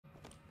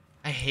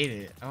hate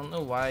it. I don't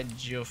know why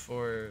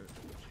Geoforce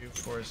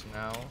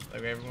now,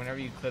 like whenever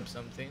you clip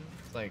something,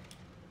 it's like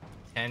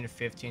 10,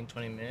 15,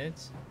 20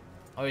 minutes.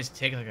 Always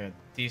take like a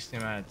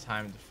decent amount of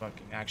time to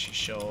fucking actually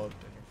show up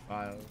in your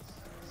files.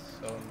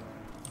 So annoying.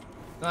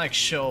 Not like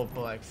show up,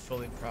 but like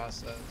fully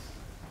process.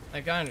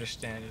 Like I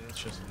understand it, it's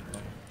just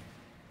annoying.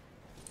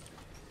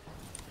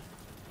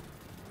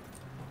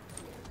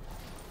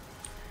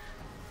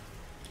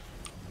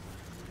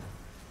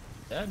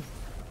 Dead.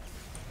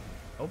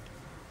 Nope.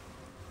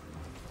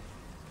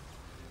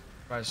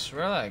 But I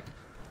swear, like,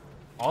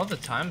 all the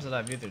times that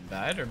I've either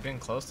died or been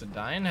close to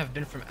dying have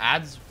been from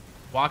ads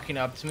walking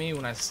up to me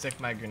when I stick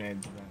my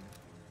grenade to them.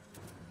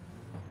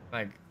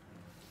 Like,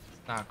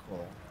 it's not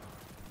cool.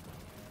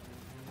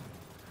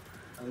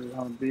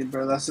 I'll be,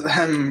 bro. That's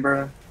them,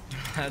 bro.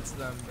 That's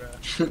them,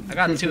 bro. I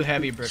got 2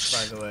 heavy bricks,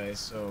 by the way,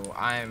 so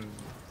I'm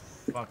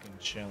fucking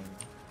chilling.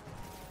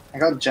 I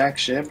got jack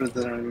shit, but it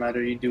doesn't really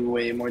matter. You do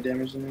way more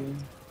damage than me.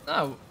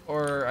 No,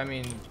 or, I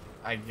mean,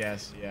 I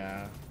guess,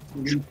 yeah.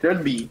 You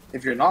should be.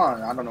 If you're not,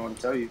 I don't know what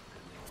to tell you.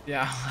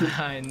 Yeah,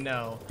 I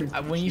know.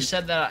 When you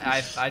said that,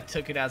 I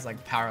took it as,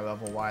 like, power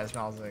level-wise, and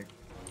I was like,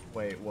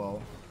 wait,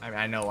 whoa.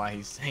 I know why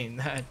he's saying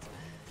that.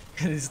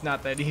 Because it's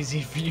not that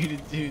easy for you to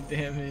do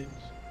damage.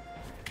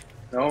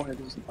 No, it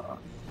is not. I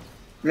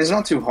mean, it's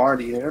not too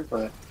hard either,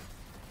 but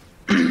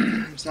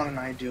it's not an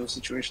ideal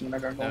situation that I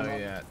got going on. Oh,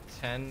 yeah.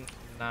 10,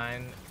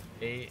 9,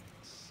 8,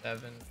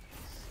 7,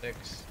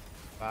 6,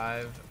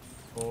 5,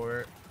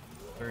 4,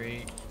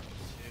 3, 2,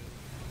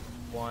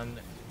 1,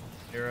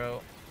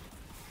 0.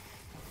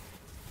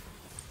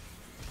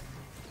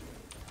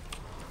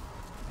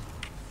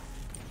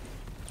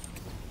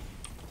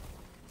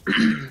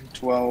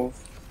 Twelve,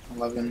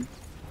 11,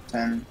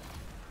 10,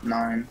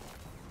 9,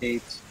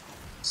 8,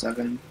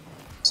 7,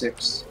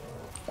 6,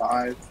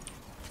 5,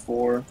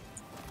 4,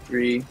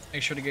 3,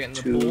 Make sure to get in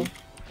the 2, pool.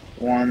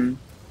 1,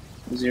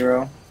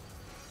 0.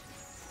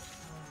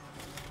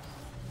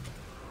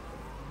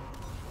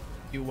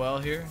 You well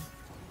here?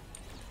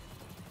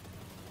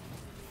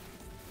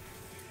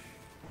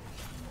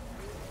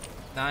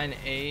 Nine,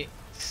 8,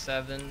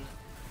 7,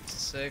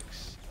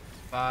 6,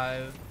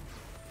 5,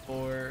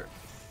 4,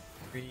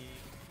 3,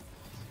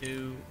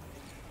 2,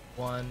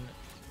 1,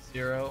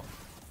 0.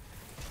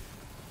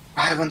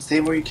 5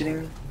 unstable, are you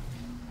kidding me?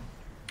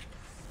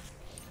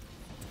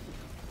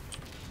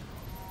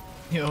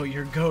 Yo,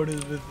 you're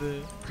goated with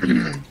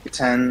it.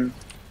 10,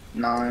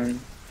 9,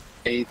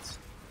 8,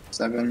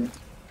 7,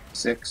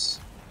 6,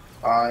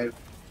 5,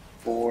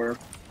 4,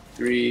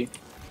 3,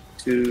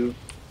 2,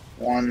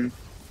 1,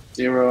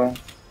 0.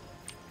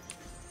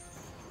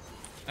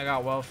 I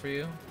got well for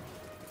you.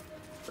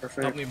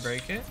 Perfect. Help me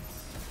break it.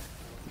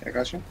 Yeah, I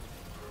got you.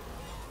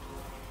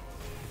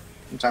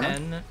 I'm timer.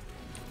 10,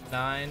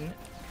 9,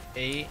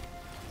 8,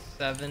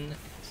 7,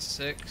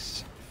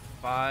 6,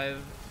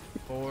 5,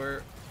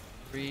 4,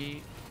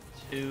 3,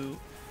 2,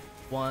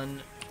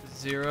 1,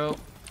 0.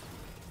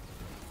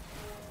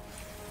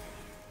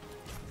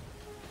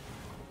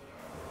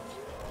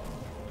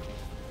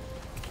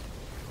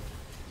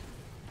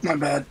 My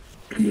bad.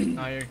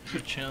 Now you're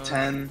chilling.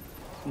 10,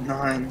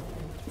 9,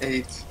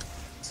 8,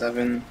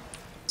 7,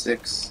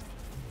 6,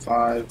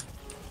 5,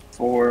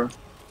 4,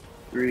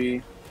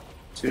 3,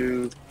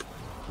 2,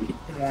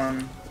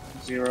 1,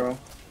 0.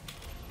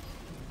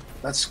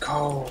 Let's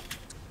go.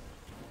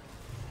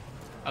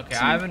 Okay,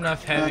 I have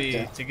enough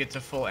heavy to get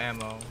to full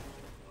ammo.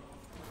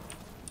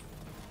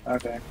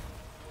 Okay.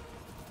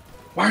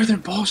 Why are their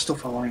balls still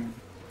following me?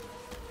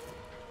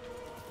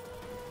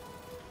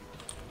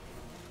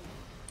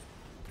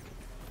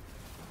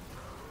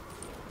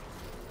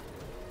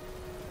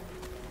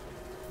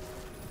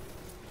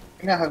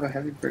 I think I have a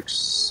heavy brick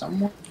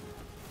somewhere.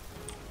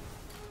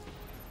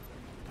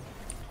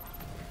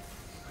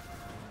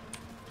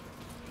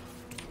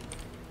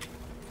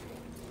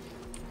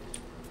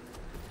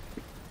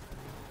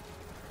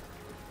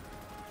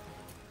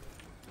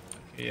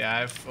 Okay, yeah, I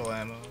have full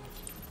ammo.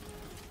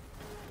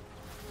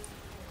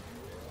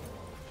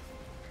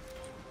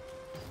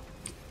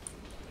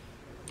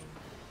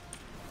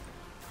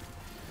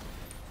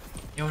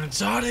 Yo, an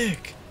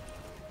exotic!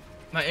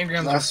 My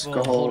engrams are Let's full.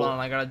 go. Hold on,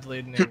 I gotta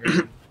delete an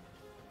engram.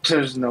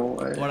 There's no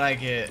way. What I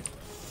get?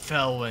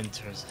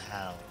 Fellwinter's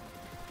Hell.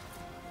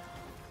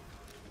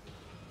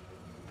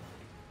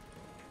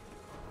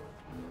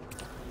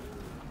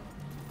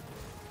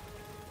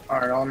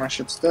 Alright, all my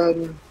shit's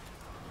dead.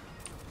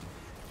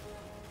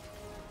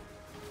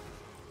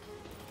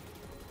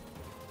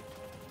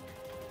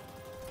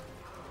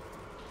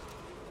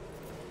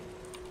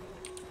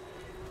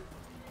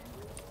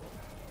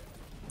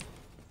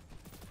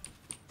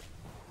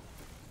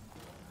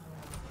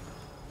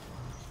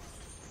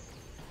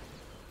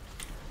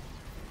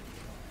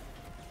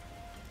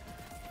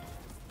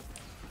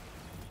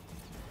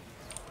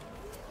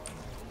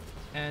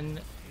 Ten,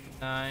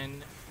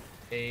 9,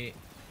 8,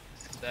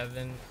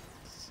 7,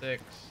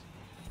 6,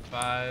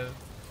 5,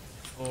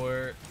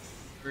 4,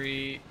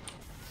 3,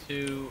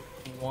 2,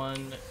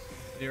 1,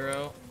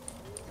 0.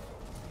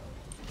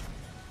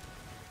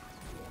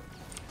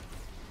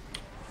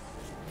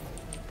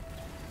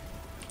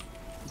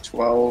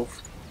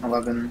 12,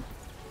 11,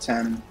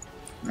 10,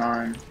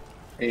 9,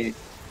 8,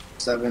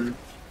 7,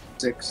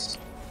 6,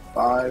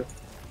 5,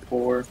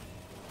 4,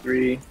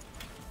 3,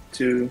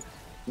 2,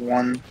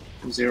 1,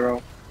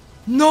 0.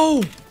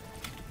 No!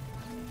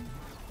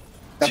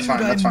 That's Dude, fine,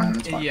 that's fine,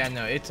 that's fine. Yeah,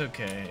 no, it's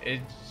okay.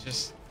 It's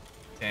just,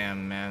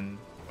 damn, man.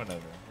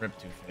 Whatever. Rip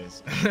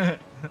Two-Face.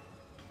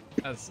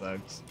 That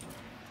sucks.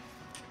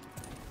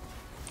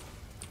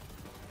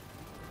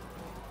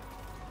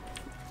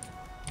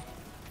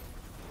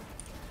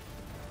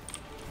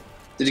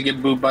 Did you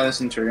get booed by the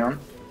Centurion?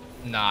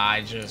 Nah,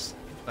 I just,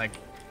 like,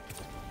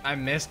 I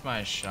missed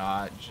my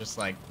shot, just,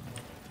 like,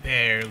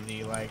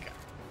 barely. Like,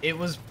 it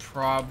was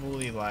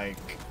probably, like,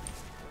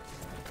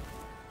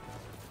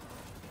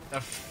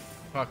 a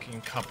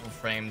fucking couple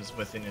frames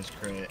within his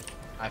crit.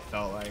 I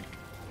felt like.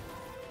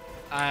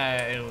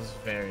 It was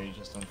very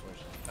just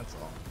unfortunate. That's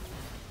all.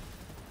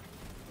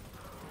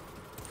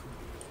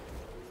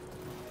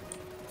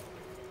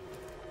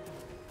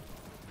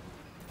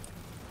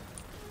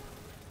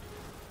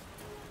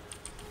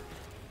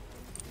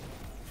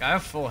 I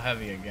have full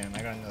heavy again.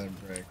 I got another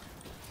brick.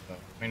 So,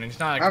 I mean, it's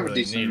not like I have a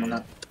really decent needed,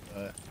 one.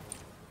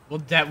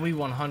 but we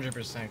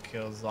 100%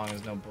 kill as long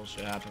as no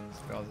bullshit happens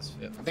for all this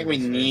fit. I think we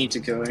need to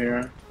kill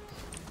here.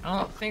 I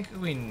don't think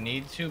we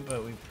need to,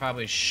 but we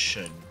probably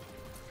should.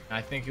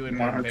 I think it would be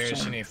 100%.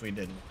 embarrassing if we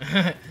didn't.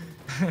 I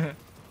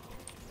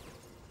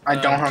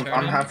don't have. I'm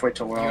turn. halfway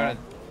to well.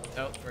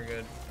 Oh, we're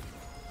good.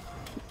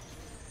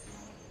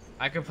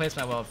 I can place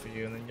my well for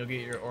you, and then you'll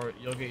get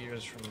you'll get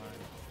yours from mine.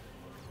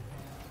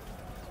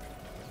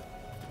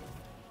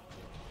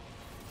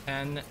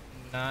 10,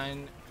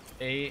 9,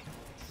 8,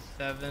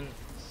 7,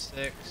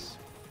 6,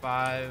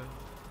 5,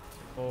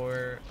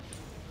 4,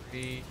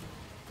 3,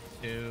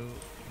 2,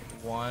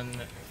 1,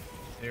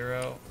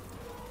 0.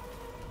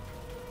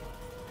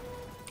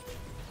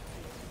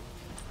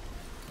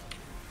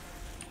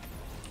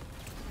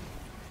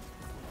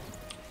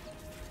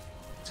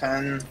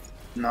 Ten,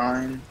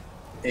 9,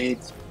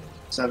 8,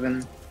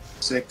 7,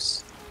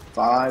 6,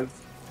 5,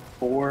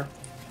 4,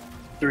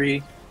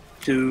 3,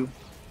 2,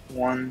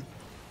 1,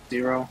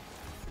 0.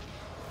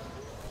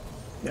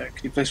 Yeah, can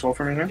you place roll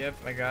for me here? Yep,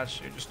 I got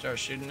you. Just start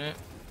shooting it.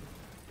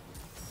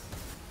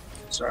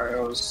 Sorry, I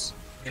was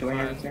killing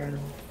fine. everything.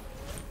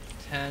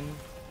 10,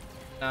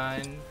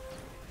 9,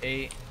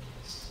 8,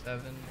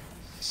 7,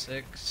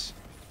 6,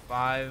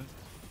 5,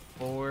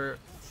 4,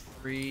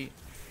 3,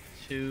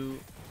 2,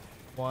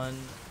 1,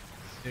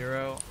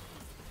 0.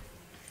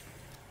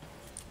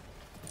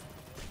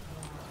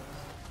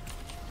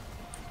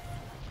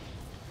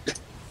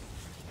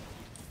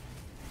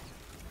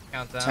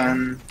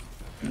 Countdown.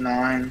 10,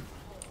 9,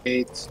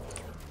 8,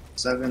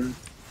 7,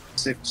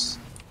 6,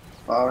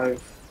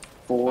 5,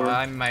 4,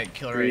 I might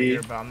kill right 3,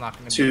 here, but I'm not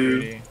gonna be 2,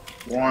 greedy.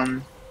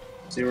 1,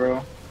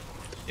 0.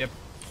 Yep.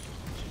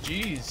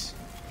 Jeez.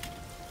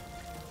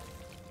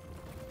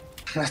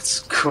 Let's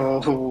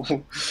go.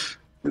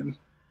 The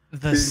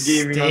Gaming on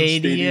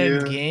Stadia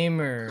Stadia.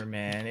 gamer,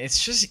 man.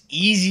 It's just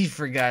easy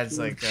for guys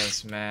like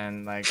us,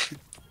 man. Like,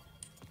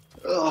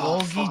 Oh,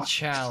 Golgi fuck.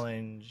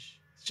 challenge.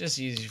 It's just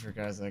easy for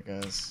guys like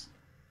us.